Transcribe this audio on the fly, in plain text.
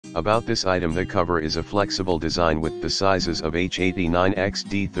About this item, the cover is a flexible design with the sizes of H89X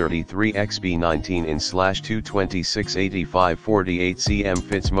D33X B19 in /226 85 48 cm,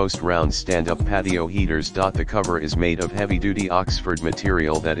 fits most round stand-up patio heaters. The cover is made of heavy-duty Oxford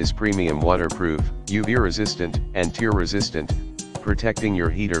material that is premium waterproof, UV resistant, and tear resistant, protecting your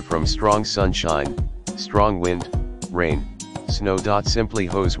heater from strong sunshine, strong wind, rain, snow. Simply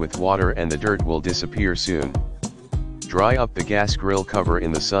hose with water and the dirt will disappear soon. Dry up the gas grill cover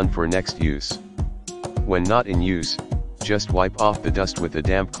in the sun for next use. When not in use, just wipe off the dust with a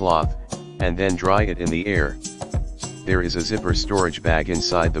damp cloth, and then dry it in the air. There is a zipper storage bag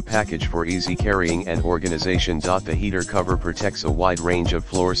inside the package for easy carrying and organization. The heater cover protects a wide range of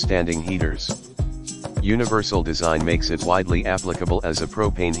floor standing heaters. Universal design makes it widely applicable as a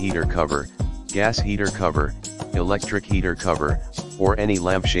propane heater cover, gas heater cover, electric heater cover, or any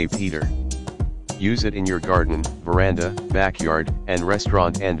lamp-shaped heater. Use it in your garden, veranda, backyard, and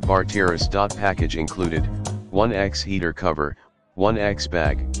restaurant and bar terrace. Package included, 1X heater cover, 1X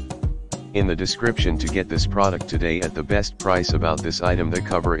bag. In the description to get this product today at the best price. About this item, the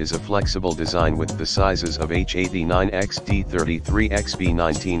cover is a flexible design with the sizes of H89X D33X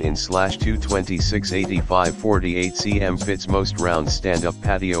B19 in /226 85 48 cm, fits most round stand-up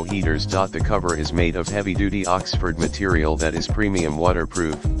patio heaters. The cover is made of heavy-duty Oxford material that is premium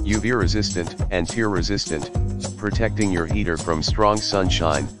waterproof, UV resistant, and tear resistant, protecting your heater from strong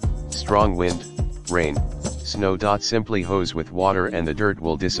sunshine, strong wind, rain, snow. Simply hose with water and the dirt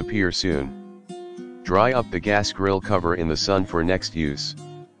will disappear soon. Dry up the gas grill cover in the sun for next use.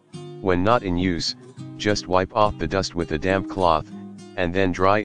 When not in use, just wipe off the dust with a damp cloth, and then dry